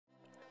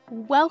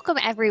Welcome,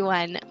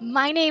 everyone.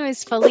 My name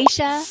is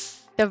Felicia,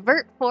 the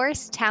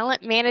VertForce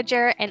Talent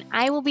Manager, and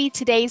I will be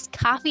today's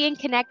Coffee and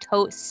Connect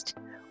host.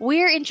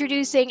 We're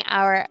introducing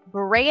our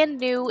brand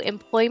new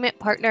employment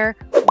partner,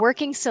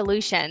 Working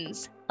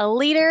Solutions, a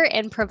leader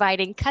in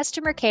providing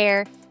customer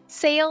care,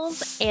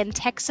 sales, and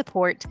tech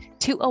support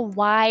to a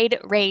wide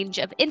range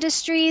of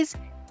industries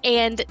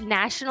and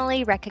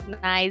nationally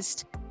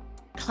recognized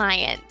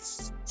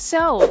clients.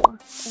 So,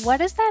 what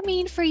does that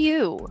mean for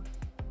you?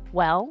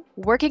 Well,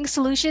 Working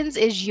Solutions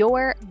is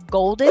your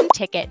golden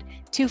ticket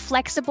to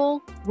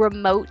flexible,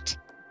 remote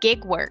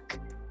gig work,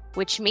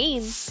 which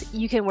means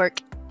you can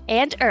work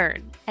and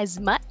earn as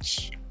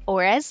much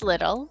or as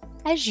little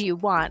as you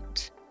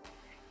want.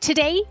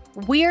 Today,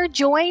 we're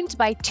joined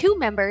by two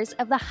members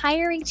of the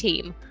hiring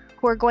team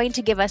who are going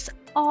to give us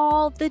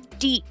all the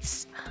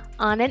deets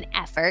on an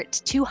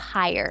effort to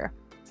hire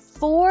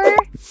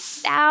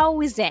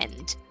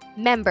 4,000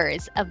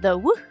 members of the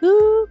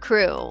Woohoo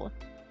Crew.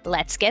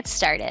 Let's get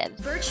started.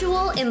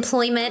 Virtual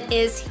employment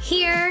is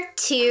here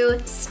to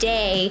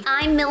stay.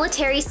 I'm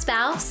military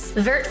spouse,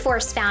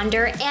 VertForce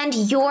founder, and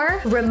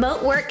your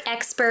remote work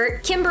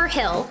expert, Kimber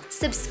Hill.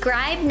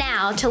 Subscribe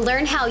now to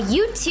learn how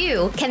you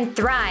too can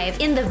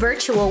thrive in the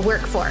virtual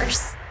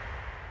workforce.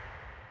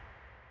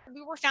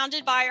 We were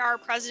founded by our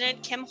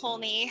president, Kim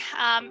Holney.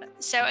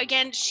 So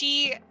again,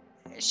 she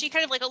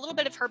kind of like a little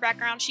bit of her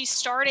background. She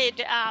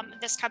started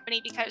this company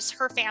because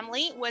her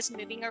family was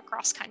moving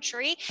across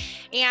country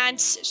and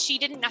she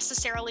didn't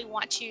necessarily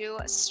want to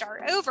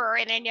start over.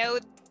 And I know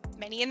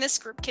many in this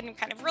group can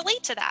kind of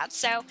relate to that.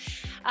 So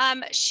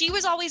she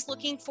was always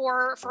looking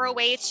for a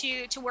way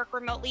to work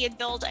remotely and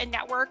build a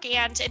network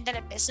and then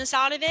a business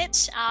out of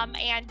it.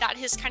 And that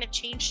has kind of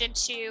changed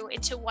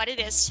into what it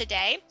is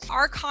today.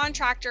 Our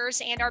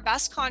contractors and our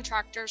best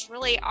contractors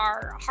really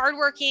are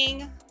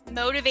hardworking,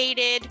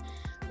 motivated,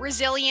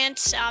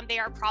 resilient. They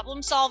are problem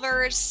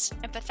solvers,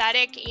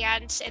 empathetic,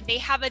 and they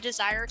have a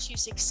desire to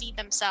succeed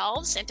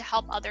themselves and to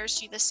help others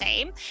do the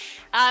same.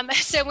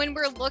 So when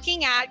we're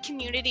looking at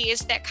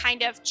communities that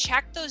kind of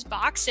check those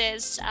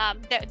boxes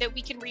that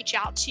we can reach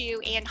out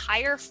to and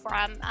hire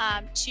from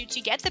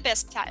to get the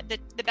best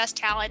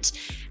talent,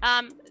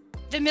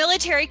 the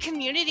military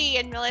community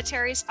and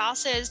military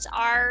spouses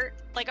are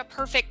like a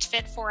perfect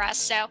fit for us.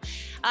 So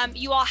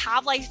you all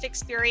have life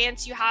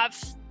experience, you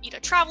have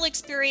travel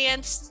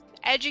experience,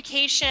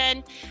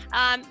 education,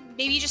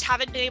 maybe you just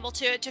haven't been able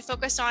to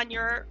focus on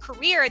your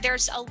career.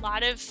 There's a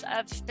lot of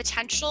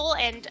potential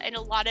and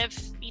a lot of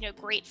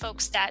great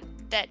folks that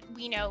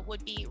we know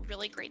would be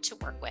really great to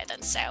work with.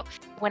 And so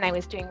when I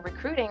was doing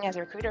recruiting as a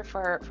recruiter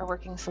for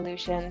Working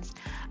Solutions,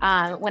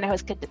 when I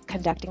was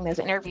conducting those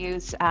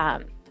interviews,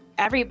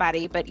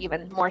 everybody, but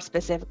even more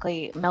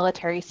specifically,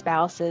 military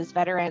spouses,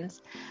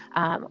 veterans,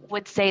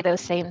 would say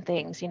those same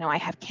things. I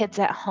have kids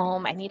at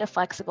home. I need a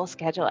flexible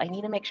schedule. I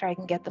need to make sure I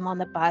can get them on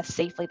the bus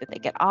safely, that they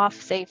get off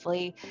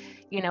safely.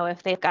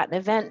 If they've got an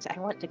event, I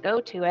want to go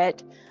to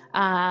it.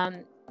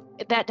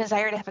 That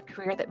desire to have a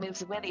career that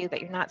moves with you, that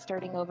you're not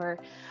starting over.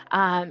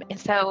 And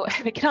so I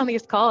would get on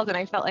these calls and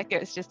I felt like it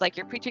was just like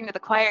you're preaching to the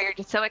choir. You're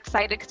just so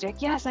excited because you're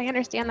like, yes, I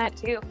understand that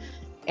too.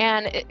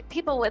 And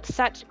people with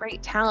such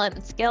great talent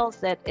and skills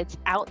that it's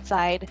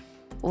outside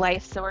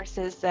life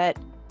sources that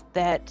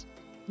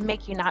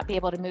make you not be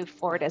able to move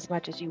forward as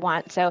much as you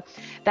want. So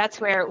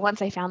that's where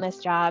once I found this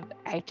job,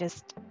 I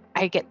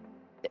get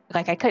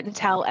like, I couldn't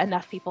tell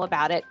enough people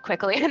about it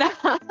quickly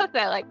enough that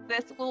like,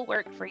 this will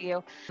work for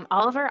you.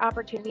 All of our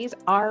opportunities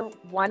are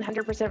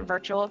 100%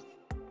 virtual,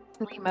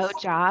 remote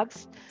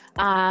jobs.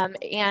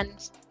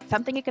 And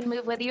something you can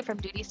move with you from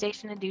duty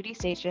station to duty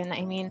station.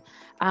 I mean,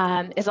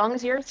 as long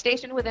as you're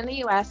stationed within the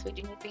U.S., we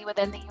do need to be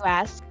within the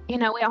U.S.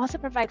 We also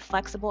provide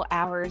flexible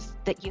hours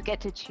that you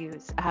get to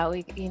choose.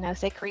 We,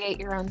 say create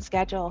your own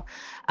schedule.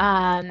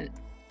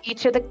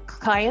 Each of the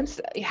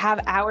clients have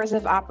hours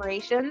of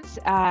operations,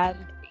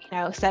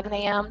 7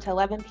 a.m. to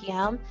 11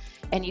 p.m.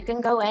 And you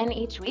can go in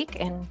each week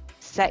and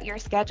set your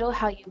schedule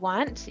how you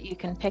want. You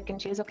can pick and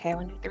choose, okay, I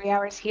want to do 3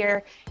 hours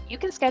here. You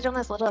can schedule in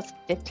as little as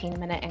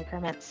 15-minute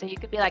increments. So you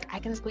could be like, I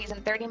can squeeze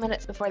in 30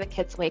 minutes before the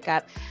kids wake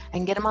up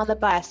and get them on the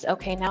bus.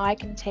 Okay, now I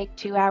can take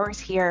 2 hours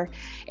here.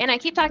 And I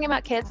keep talking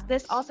about kids.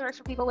 This also works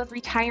for people with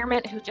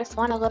retirement who just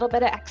want a little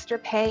bit of extra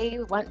pay,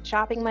 want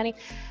shopping money.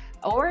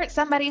 Or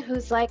somebody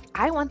who's like,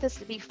 I want this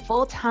to be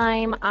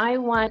full-time. I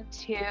want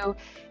to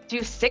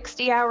do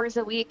 60 hours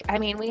a week. I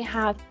mean, we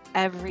have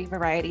every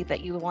variety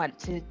that you want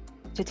to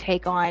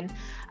take on.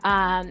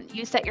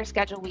 You set your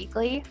schedule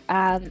weekly.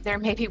 There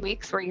may be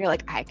weeks where you're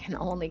like, I can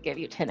only give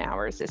you 10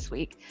 hours this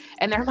week.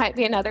 And there might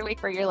be another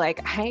week where you're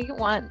like, I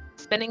want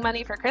spending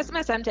money for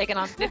Christmas. I'm taking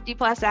on 50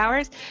 plus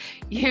hours.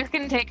 You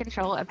can take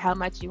control of how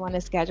much you want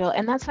to schedule.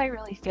 And that's why I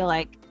really feel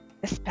like,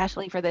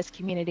 especially for this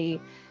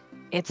community,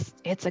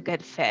 it's a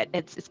good fit.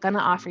 It's going to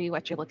offer you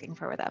what you're looking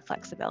for with that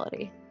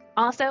flexibility.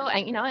 Also,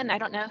 and I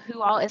don't know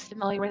who all is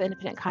familiar with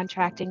independent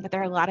contracting, but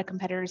there are a lot of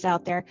competitors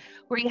out there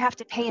where you have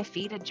to pay a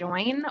fee to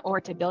join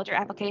or to build your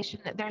application.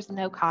 There's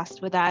no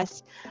cost with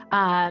us.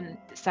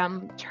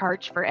 Some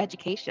charge for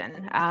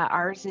education.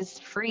 Ours is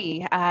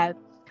free.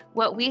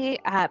 What we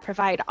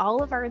provide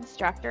all of our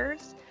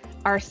instructors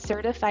are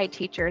certified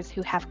teachers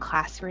who have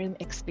classroom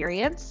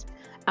experience.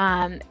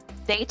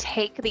 They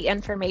take the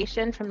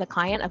information from the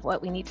client of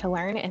what we need to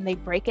learn and they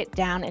break it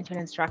down into an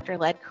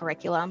instructor-led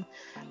curriculum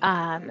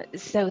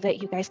so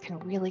that you guys can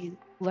really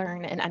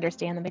learn and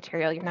understand the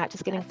material. You're not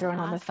just getting thrown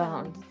on the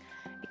phone.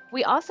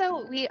 We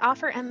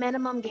offer a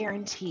minimum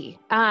guarantee,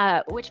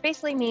 which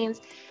basically means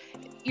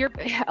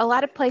a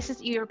lot of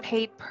places you're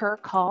paid per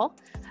call.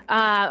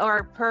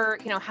 Or per,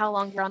 how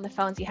long you're on the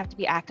phones, you have to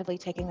be actively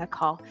taking a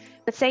call.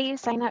 But say you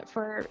sign up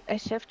for a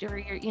shift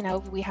or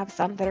we have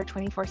some that are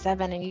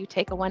 24/7 and you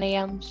take a 1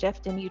 a.m.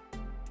 shift and you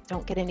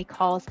don't get any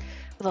calls.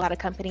 With a lot of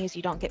companies,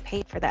 you don't get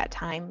paid for that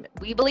time.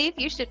 We believe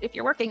you should, if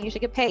you're working, you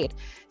should get paid.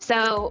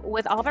 So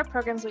with all of our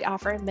programs, we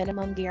offer a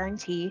minimum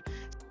guarantee.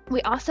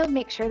 We also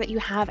make sure that you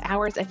have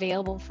hours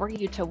available for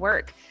you to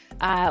work.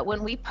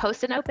 When we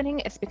post an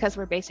opening, it's because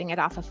we're basing it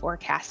off of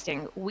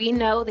forecasting. We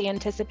know the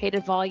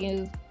anticipated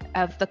volume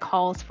of the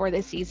calls for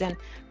this season.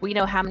 We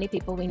know how many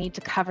people we need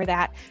to cover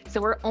that. So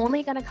we're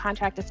only going to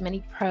contract as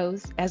many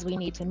pros as we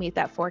need to meet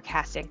that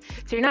forecasting.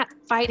 So you're not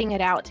fighting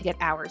it out to get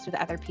hours with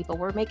other people.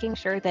 We're making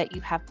sure that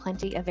you have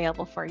plenty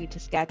available for you to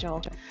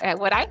schedule.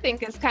 What I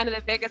think is kind of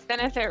the biggest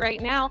benefit right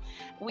now,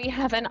 we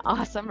have an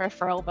awesome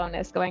referral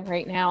bonus going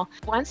right now.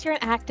 Once you're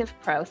an active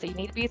pro, so you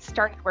need to be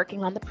started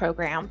working on the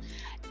program,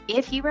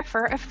 if you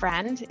refer a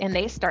friend and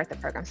they start the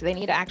program, so they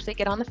need to actually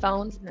get on the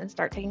phones and then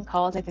start taking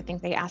calls. I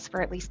think they ask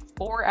for at least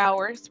 4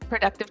 hours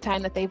productive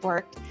time that they've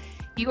worked.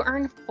 You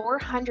earn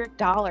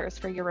 $400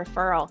 for your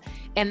referral,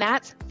 and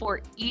that's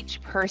for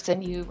each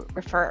person you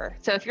refer.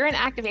 So if you're an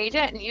active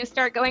agent and you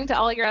start going to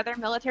all your other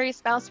military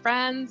spouse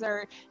friends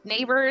or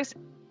neighbors,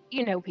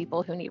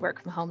 people who need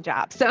work from home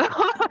jobs. So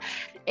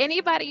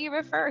anybody you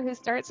refer who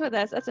starts with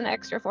us, that's an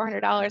extra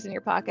 $400 in your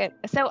pocket.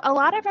 So a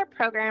lot of our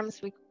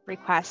programs, we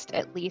request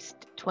at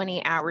least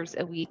 20 hours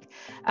a week.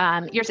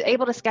 You're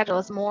able to schedule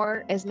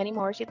as many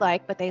more as you'd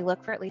like, but they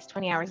look for at least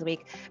 20 hours a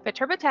week. But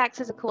TurboTax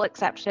is a cool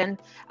exception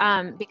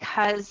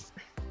because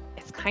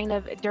it's kind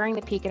of during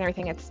the peak and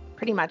everything, it's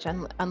pretty much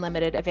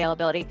unlimited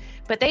availability,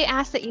 but they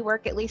ask that you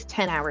work at least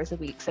 10 hours a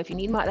week. So if you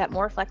need that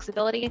more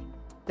flexibility,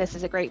 this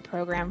is a great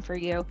program for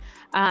you.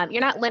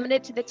 You're not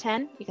limited to the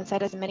 10. You can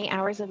set as many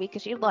hours a week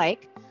as you'd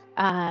like,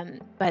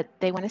 but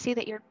they want to see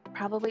that you're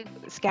probably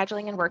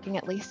scheduling and working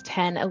at least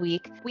 10 a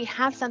week. We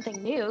have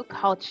something new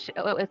called,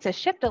 it's a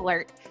shift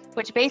alert,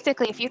 which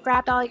basically if you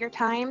grabbed all your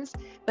times,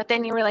 but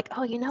then you were like,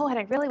 oh, you know what,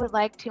 I really would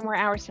like 2 more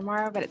hours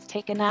tomorrow, but it's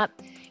taken up,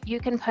 you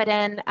can put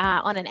in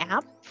on an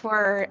app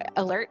for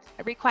alert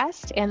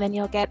request, and then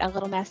you'll get a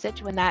little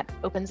message when that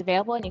opens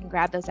available and you can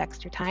grab those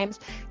extra times.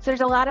 So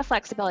there's a lot of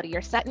flexibility.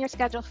 You're setting your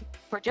schedule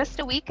for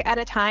just a week at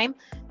a time,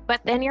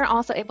 but then you're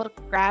also able to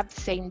grab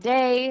same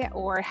day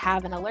or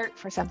have an alert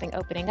for something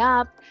opening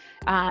up.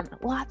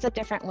 Lots of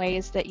different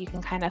ways that you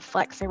can kind of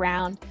flex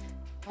around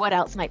what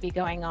else might be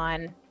going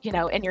on,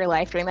 in your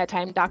life during that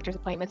time, doctor's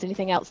appointments,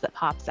 anything else that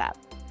pops up.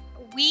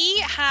 We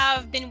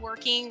have been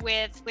working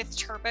with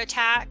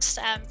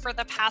TurboTax for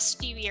the past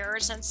few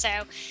years, and so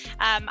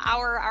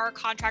our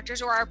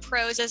contractors, or our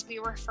pros as we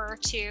refer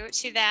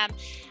to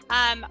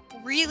them,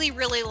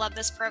 really love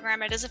this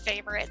program. It is a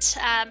favorite.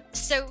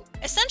 So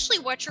essentially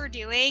what you're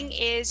doing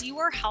is you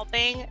are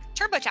helping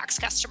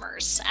TurboTax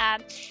customers.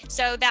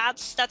 So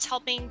that's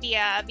helping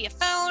via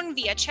phone,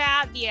 via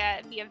chat,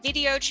 via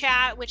video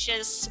chat, which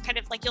is kind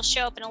of like you'll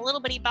show up in a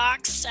little bitty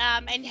box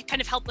and kind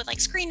of help with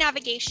like screen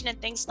navigation and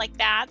things like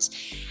that.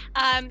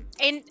 And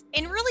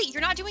really,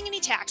 you're not doing any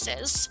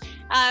taxes.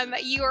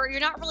 You're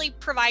not really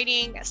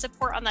providing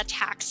support on the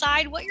tax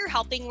side. What you're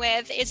helping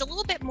with is a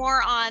little bit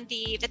more on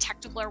the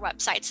technical or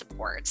website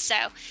support. So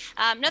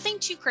nothing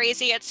too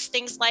crazy. It's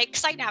things like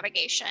site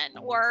navigation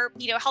or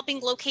helping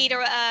locate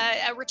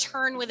a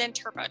return within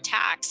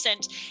TurboTax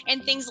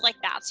and things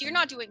like that. So you're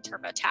not doing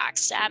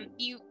TurboTax.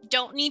 You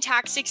don't need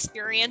tax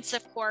experience,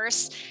 of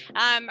course.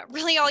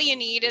 Really, all you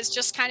need is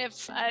just kind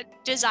of a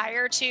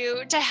desire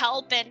to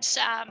help, and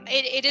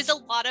it is a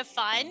lot of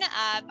fun.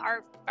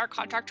 Our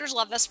contractors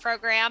love this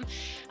program.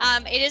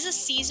 It is a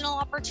seasonal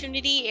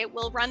opportunity. It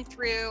will run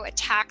through a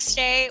tax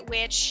day,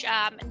 which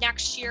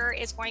next year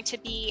is going to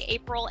be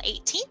April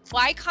 18th.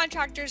 Why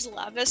contractors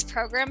love this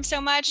program so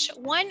much?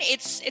 One,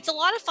 it's a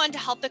lot of fun to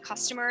help the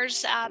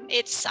customers.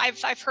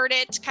 I've heard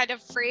it kind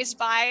of phrased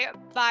by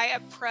a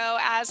pro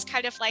as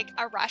kind of like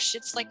a rush.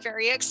 It's like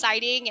very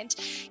exciting, and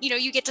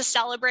you get to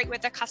celebrate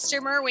with a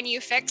customer when you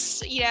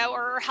fix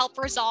or help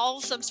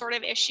resolve some sort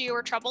of issue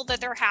or trouble that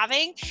they're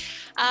having.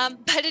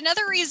 But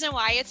another reason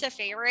why it's a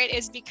favorite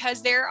is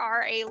because there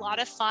are a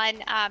lot of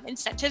fun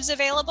incentives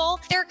available.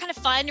 They're kind of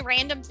fun,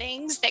 random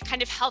things that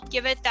kind of help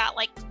give it that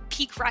like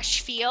peak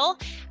rush feel.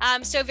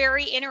 So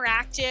very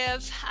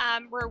interactive,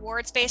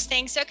 rewards-based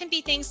things. So it can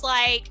be things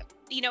like,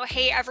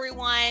 hey,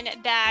 everyone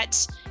that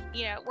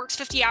works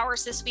 50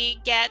 hours this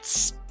week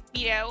gets,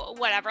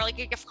 whatever, like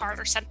a gift card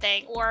or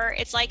something. Or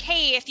it's like,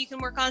 hey, if you can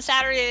work on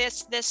Saturday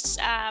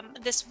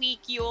this week,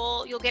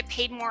 you'll get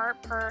paid more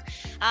per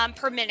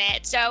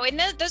minute. So,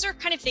 and those are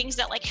kind of things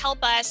that like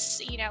help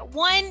us,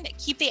 one,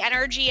 keep the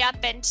energy up,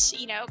 and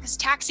because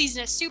tax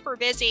season is super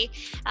busy,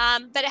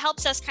 but it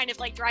helps us kind of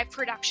like drive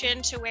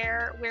production to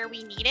where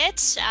we need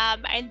it.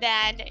 And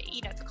then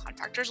the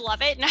contractors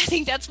love it, and I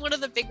think that's one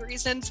of the big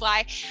reasons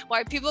why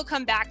people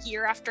come back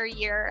year after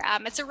year.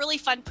 It's a really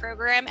fun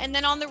program, and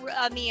then on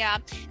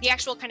the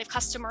actual kind of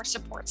customer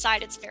support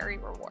side, it's very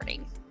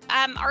rewarding.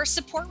 Our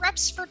support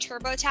reps for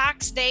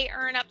TurboTax, they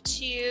earn up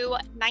to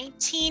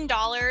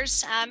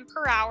 $19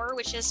 per hour,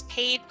 which is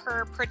paid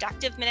per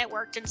productive minute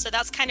worked. And so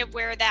that's kind of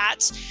where that,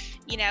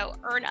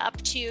 earn up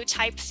to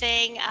type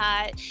thing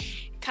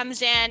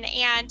comes in.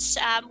 And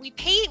we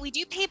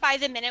do pay by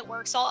the minute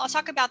work. So I'll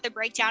talk about the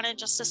breakdown in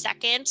just a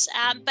second.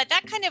 But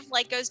that kind of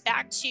like goes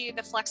back to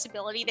the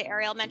flexibility that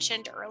Ariel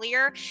mentioned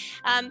earlier.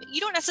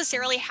 You don't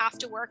necessarily have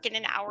to work in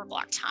an hour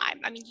block time.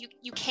 I mean,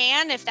 you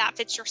can if that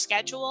fits your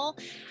schedule,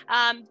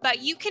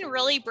 but you can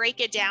really break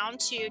it down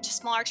to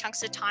smaller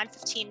chunks of time,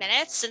 15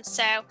 minutes. And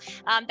so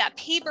that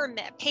pay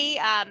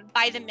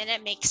by the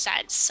minute makes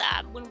sense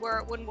when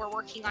we're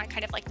working on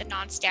kind of like the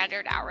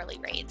non-standard hourly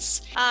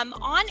rates.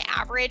 On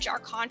average, our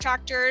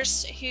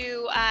contractors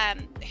who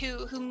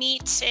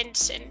meet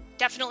and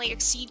definitely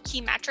exceed key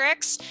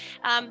metrics,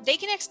 they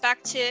can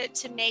expect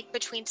to make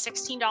between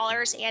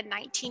 $16 and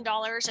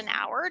 $19 an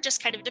hour,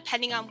 just kind of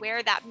depending on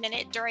where that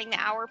minute during the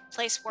hour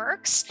place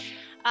works.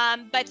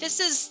 But this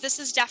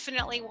is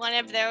definitely one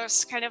of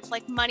those kind of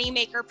like money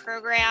maker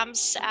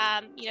programs.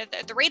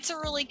 The rates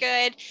are really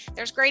good.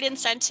 There's great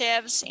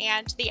incentives,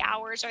 and the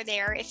hours are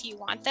there if you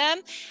want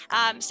them.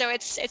 So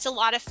it's a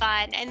lot of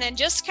fun. And then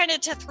just kind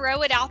of to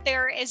throw it out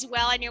there as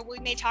well, I know we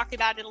may talk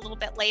about it a little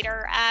bit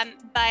later,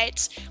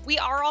 but we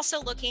are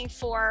also looking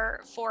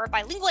for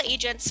bilingual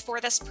agents for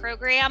this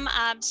program.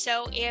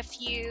 So if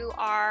you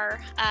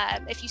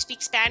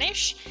speak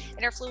Spanish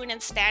and are fluent in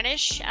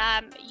Spanish,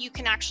 you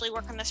can actually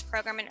work on this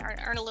program and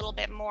earn a little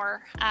bit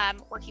more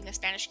working the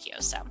Spanish queue.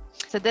 So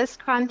this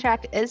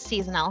contract is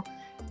seasonal,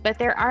 but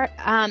there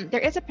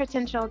is a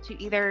potential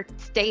to either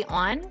stay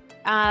on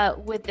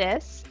with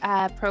this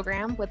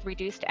program with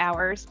reduced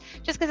hours,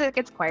 just because it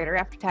gets quieter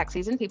after tax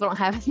season. People don't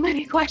have as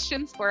many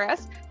questions for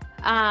us.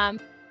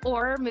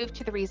 Or move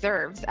to the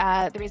reserves.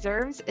 The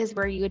reserves is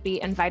where you would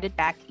be invited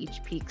back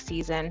each peak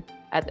season.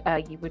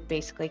 You would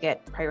basically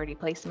get priority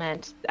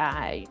placement.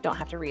 You don't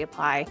have to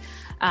reapply.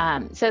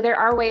 So there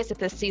are ways that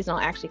this seasonal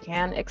actually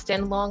can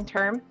extend long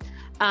term.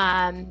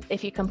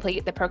 If you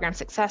complete the program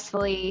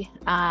successfully,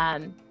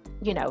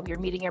 you're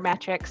meeting your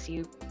metrics,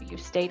 you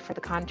stayed for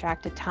the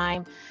contracted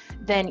time,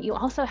 then you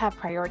also have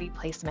priority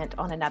placement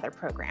on another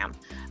program.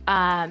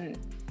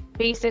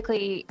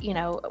 Basically,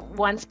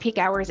 once peak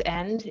hours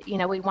end,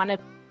 we want to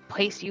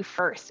place you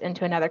first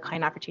into another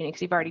client opportunity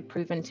because you've already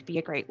proven to be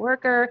a great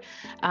worker,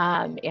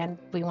 and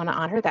we want to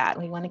honor that.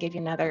 We want to give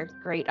you another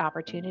great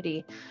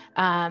opportunity.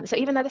 So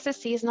even though this is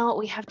seasonal,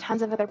 we have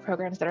tons of other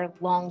programs that are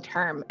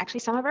long-term.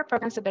 Actually, some of our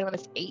programs have been with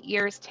us 8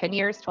 years, 10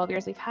 years, 12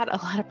 years. We've had a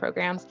lot of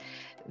programs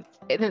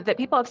that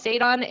people have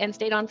stayed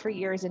on for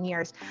years and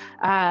years.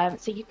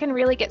 So you can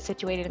really get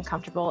situated and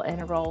comfortable in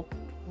a role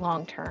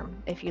long-term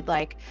if you'd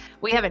like.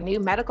 We have a new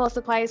medical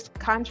supplies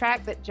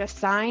contract that just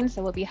signed,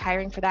 so we'll be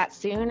hiring for that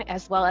soon,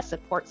 as well as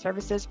support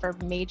services for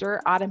major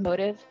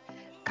automotive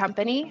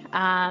company.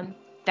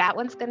 That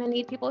one's going to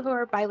need people who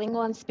are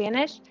bilingual in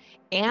Spanish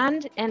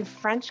and in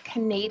French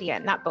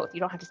Canadian, not both. You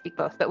don't have to speak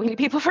both, but we need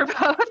people for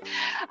both.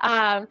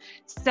 And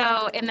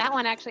that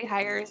one actually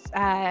hires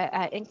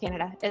in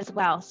Canada as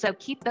well. So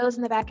keep those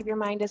in the back of your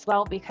mind as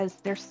well, because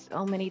there's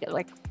so many,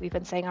 like we've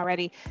been saying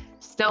already,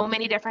 so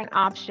many different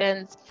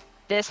options.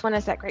 This one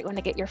is that great one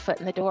to get your foot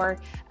in the door,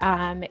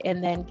 and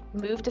then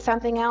move to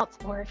something else.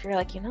 Or if you're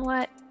like, you know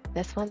what,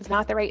 this one's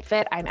not the right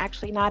fit, I'm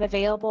actually not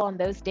available on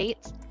those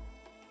dates,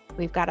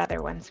 we've got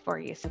other ones for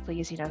you. So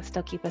please,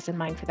 still keep us in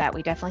mind for that.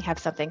 We definitely have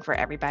something for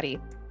everybody,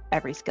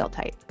 every skill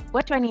type.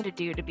 What do I need to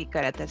do to be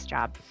good at this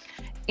job?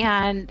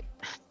 And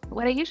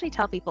what I usually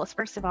tell people is,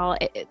 first of all,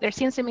 there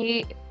seems to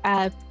be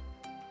a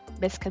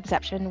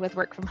misconception with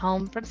work from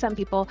home from some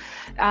people.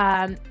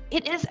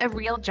 It is a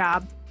real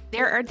job.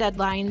 There are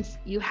deadlines.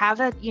 You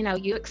have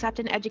you accept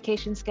an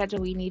education schedule.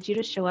 We need you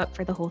to show up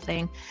for the whole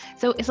thing.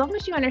 So as long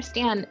as you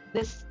understand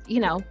this,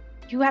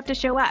 you have to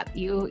show up.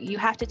 You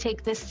have to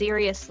take this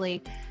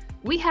seriously.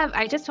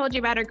 I just told you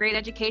about our great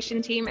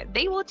education team.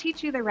 They will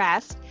teach you the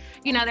rest.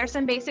 There's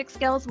some basic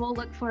skills we'll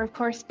look for, of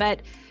course,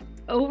 but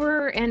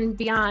over and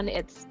beyond,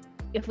 it's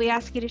if we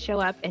ask you to show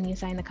up and you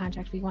sign the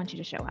contract, we want you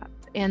to show up.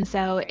 And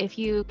so if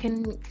you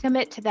can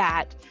commit to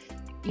that,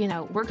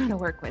 we're going to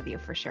work with you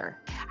for sure.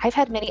 I've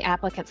had many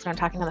applicants when I'm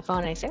talking on the phone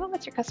and I say, well,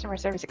 what's your customer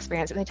service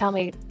experience? And they tell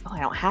me, oh,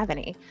 I don't have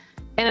any.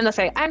 And then they'll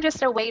say, I'm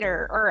just a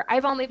waiter, or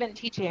I've only been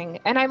teaching.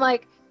 And I'm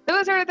like,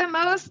 those are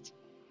the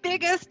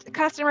biggest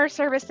customer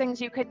service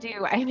things you could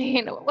do. I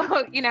mean,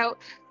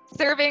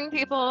 serving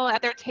people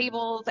at their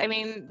tables. I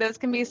mean, those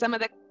can be some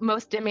of the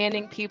most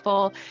demanding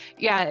people.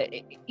 Yeah,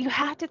 you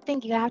have to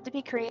think, you have to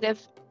be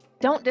creative.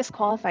 Don't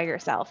disqualify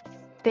yourself.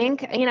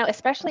 Think,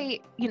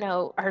 especially,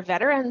 our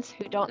veterans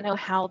who don't know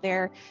how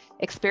their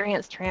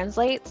experience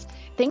translates.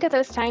 Think of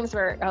those times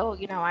where,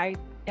 I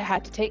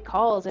had to take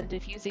calls and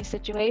diffuse these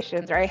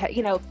situations, or I had,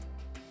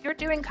 you're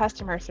doing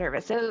customer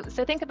service. So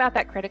think about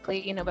that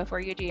critically, before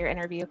you do your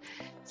interview,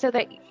 so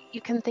that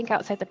you can think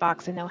outside the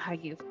box and know how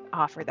you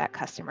offer that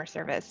customer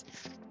service.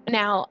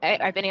 Now,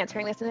 I've been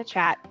answering this in the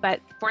chat, but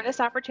for this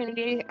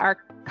opportunity, our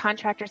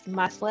contractors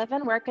must live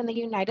and work in the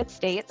United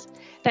States.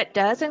 That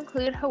does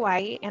include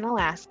Hawaii and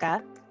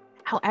Alaska.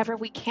 However,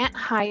 we can't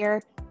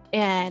hire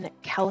in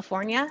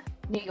California,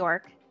 New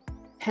York,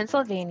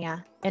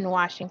 Pennsylvania, and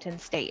Washington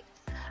State.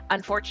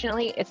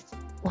 Unfortunately,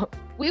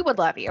 we would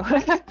love you,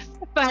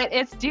 but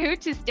it's due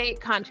to state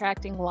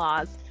contracting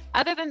laws.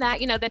 Other than that,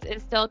 this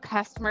is still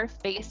customer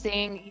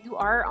facing. You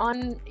are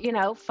on,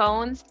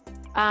 phones.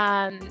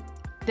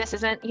 This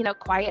isn't,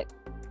 quiet,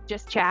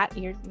 just chat.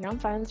 You're on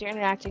phones, you're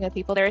interacting with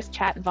people. There is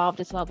chat involved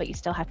as well, but you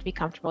still have to be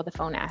comfortable with the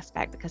phone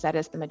aspect because that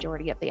is the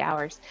majority of the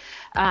hours.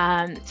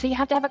 So you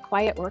have to have a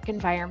quiet work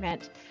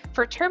environment.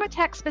 For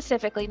TurboTax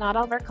specifically, not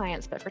all of our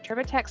clients, but for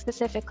TurboTax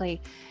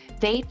specifically,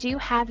 they do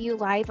have you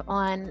live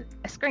on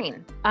a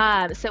screen.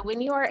 So when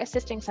you are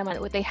assisting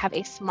someone, they have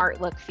a smart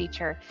look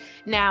feature.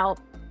 Now,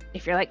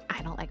 if you're like,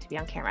 I don't like to be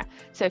on camera.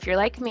 So if you're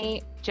like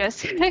me,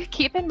 just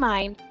keep in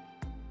mind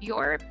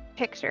your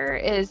picture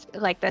is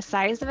like the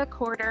size of a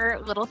quarter,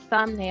 little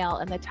thumbnail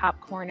in the top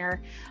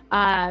corner.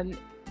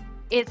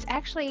 It's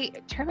actually,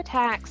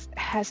 TurboTax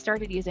has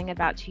started using it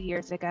about 2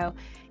 years ago,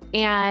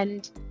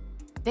 and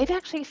they've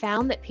actually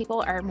found that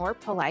people are more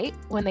polite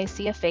when they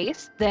see a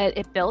face, that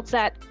it builds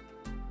that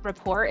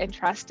rapport and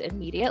trust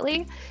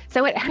immediately.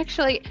 So it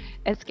actually,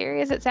 as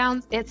scary as it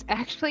sounds, it's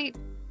actually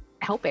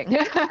helping.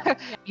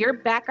 Your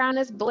background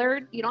is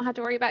blurred. You don't have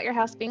to worry about your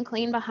house being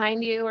clean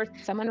behind you or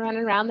someone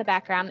running around the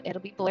background.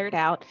 It'll be blurred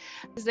out.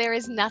 There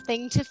is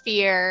nothing to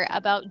fear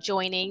about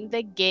joining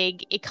the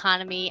gig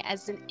economy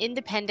as an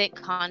independent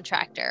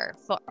contractor.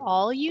 For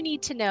all you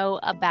need to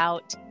know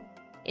about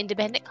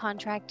independent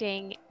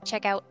contracting,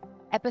 check out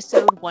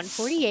episode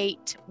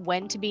 148,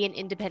 When to Be an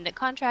Independent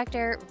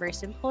Contractor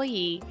versus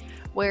Employee,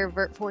 where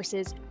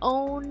VertForce's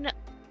own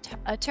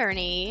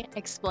attorney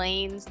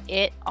explains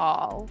it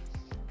all.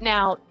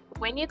 Now,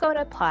 when you go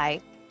to apply,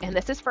 and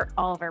this is for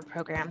all of our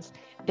programs,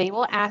 they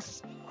will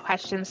ask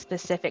questions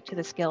specific to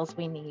the skills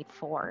we need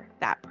for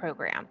that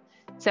program.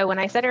 So when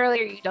I said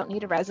earlier, you don't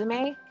need a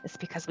resume, it's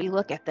because we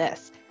look at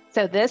this.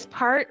 So this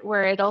part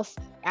where it'll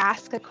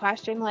ask a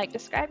question like,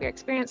 describe your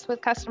experience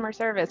with customer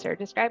service or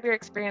describe your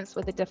experience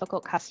with a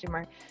difficult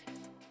customer.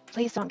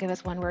 Please don't give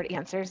us one-word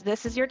answers.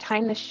 This is your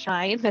time to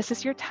shine. This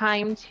is your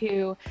time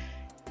to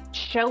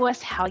show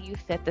us how you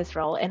fit this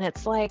role. And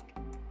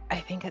I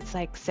think it's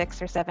like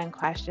 6 or 7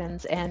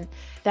 questions. And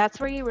that's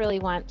where you really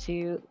want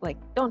to,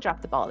 don't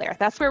drop the ball there.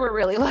 That's where we're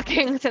really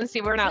looking, since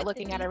we're not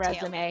looking at a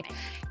resume.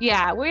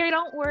 Yeah, we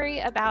don't worry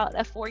about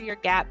a 4-year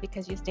gap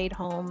because you stayed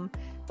home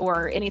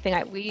or anything.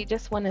 We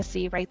just want to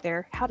see right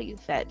there, how do you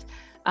fit?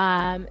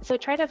 So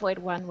try to avoid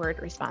one-word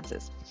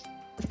responses.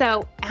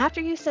 So after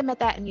you submit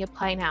that and you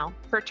apply now,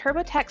 for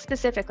TurboTax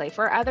specifically,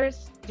 for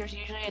others, there's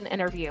usually an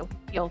interview.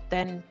 You'll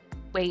then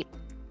wait,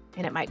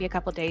 and it might be a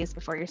couple of days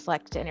before you're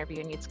selected to interview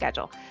and you'd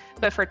schedule.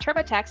 But for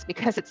TurboTax,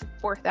 because it's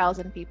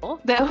 4,000 people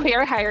that we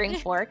are hiring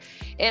for,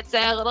 it's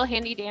a little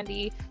handy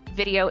dandy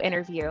video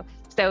interview.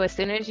 So as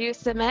soon as you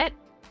submit,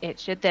 it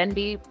should then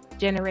be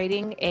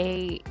generating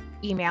a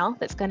email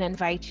that's going to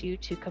invite you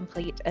to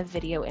complete a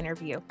video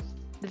interview.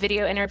 The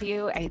video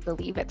interview, I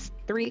believe it's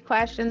 3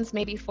 questions,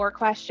 maybe 4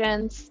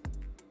 questions.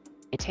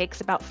 It takes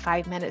about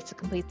 5 minutes to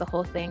complete the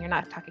whole thing. You're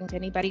not talking to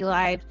anybody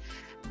live,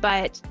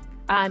 but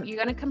you're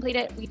going to complete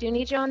it. We do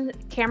need you on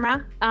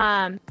camera.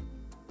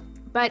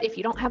 But if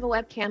you don't have a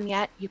webcam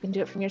yet, you can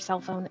do it from your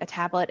cell phone, a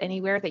tablet,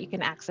 anywhere that you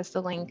can access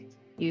the link.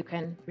 You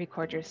can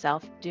record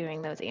yourself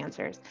doing those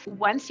answers.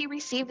 Once you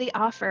receive the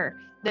offer,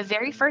 the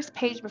very first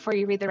page before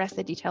you read the rest of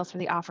the details for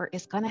the offer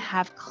is going to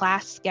have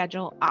class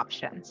schedule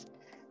options.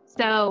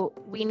 So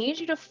we need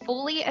you to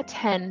fully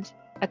attend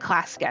a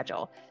class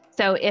schedule.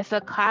 So if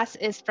a class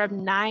is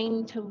from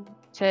 9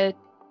 to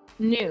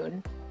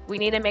noon, we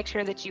need to make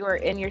sure that you are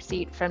in your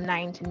seat from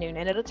 9 to noon,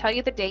 and it'll tell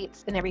you the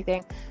dates and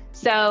everything.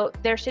 So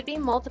there should be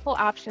multiple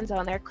options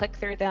on there. Click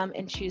through them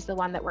and choose the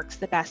one that works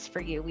the best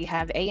for you. We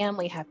have AM,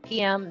 we have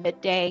PM,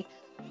 midday,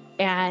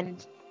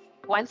 and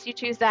once you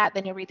choose that,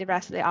 then you'll read the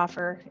rest of the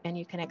offer and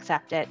you can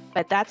accept it.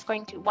 But that's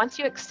going to, once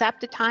you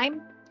accept a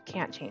time,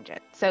 can't change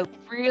it. So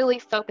really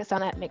focus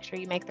on that. Make sure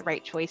you make the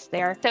right choice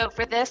there. So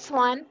for this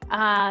one,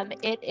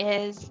 it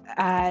is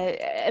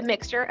a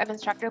mixture of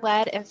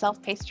instructor-led and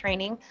self-paced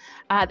training.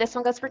 This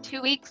one goes for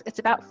 2 weeks. It's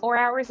about 4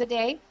 hours a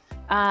day.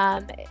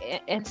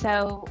 And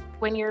so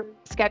when you're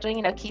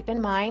scheduling, keep in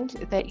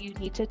mind that you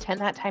need to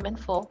attend that time in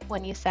full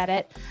when you set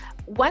it.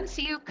 Once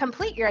you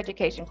complete your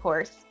education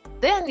course,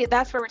 then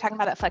that's where we're talking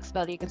about that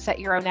flexibility. You can set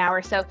your own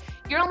hours. So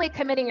you're only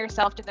committing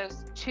yourself to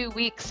those 2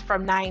 weeks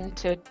from 9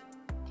 to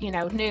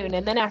noon.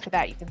 And then after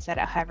that, you can set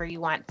it however you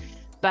want.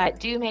 But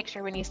do make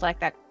sure when you select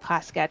that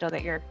class schedule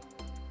that you're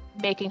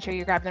making sure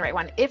you're grabbing the right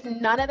one. If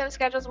none of those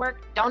schedules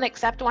work, don't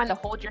accept one to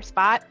hold your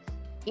spot.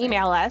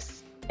 Email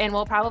us and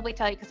we'll probably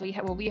tell you,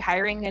 because we'll be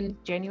hiring in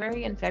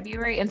January and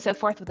February and so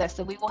forth with this.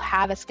 So we will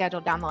have a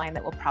schedule down the line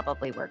that will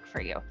probably work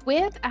for you.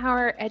 With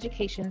our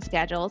education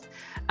schedules,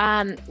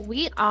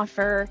 we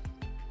offer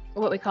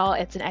what we call,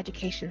 it's an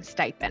education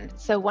stipend.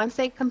 So once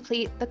they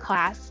complete the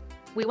class,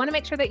 we want to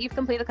make sure that you've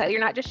completed the class. You're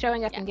not just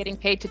showing up and getting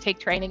paid to take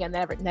training and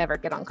never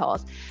get on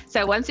calls.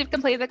 So once you've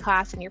completed the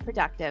class and you're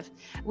productive,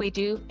 we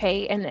do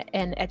pay an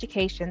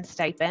education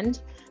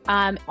stipend.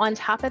 On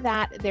top of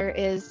that, there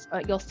is,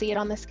 you'll see it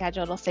on the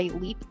schedule, it'll say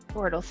LEAP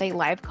or it'll say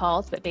live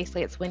calls, but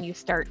basically it's when you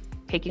start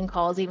taking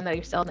calls, even though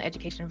you're still in the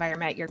education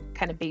environment, you're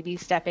kind of baby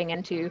stepping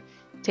into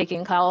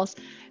taking calls.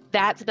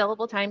 That's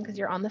billable time because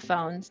you're on the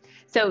phones.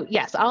 So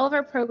yes, all of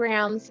our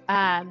programs,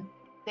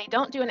 they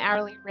don't do an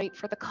hourly rate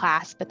for the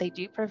class, but they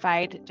do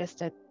provide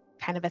just a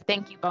kind of a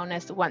thank you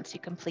bonus once you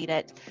complete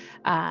it.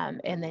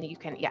 And then you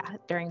can,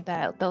 during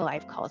the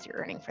live calls, you're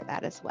earning for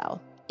that as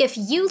well. If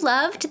you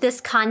loved this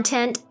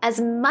content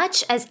as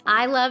much as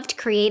I loved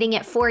creating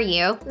it for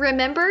you,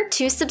 remember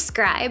to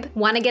subscribe.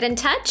 Want to get in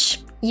touch?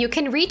 You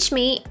can reach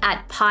me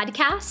at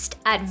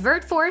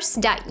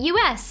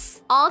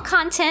podcast@vertforce.us. All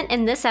content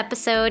in this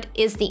episode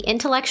is the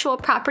intellectual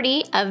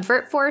property of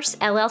VertForce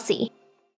LLC.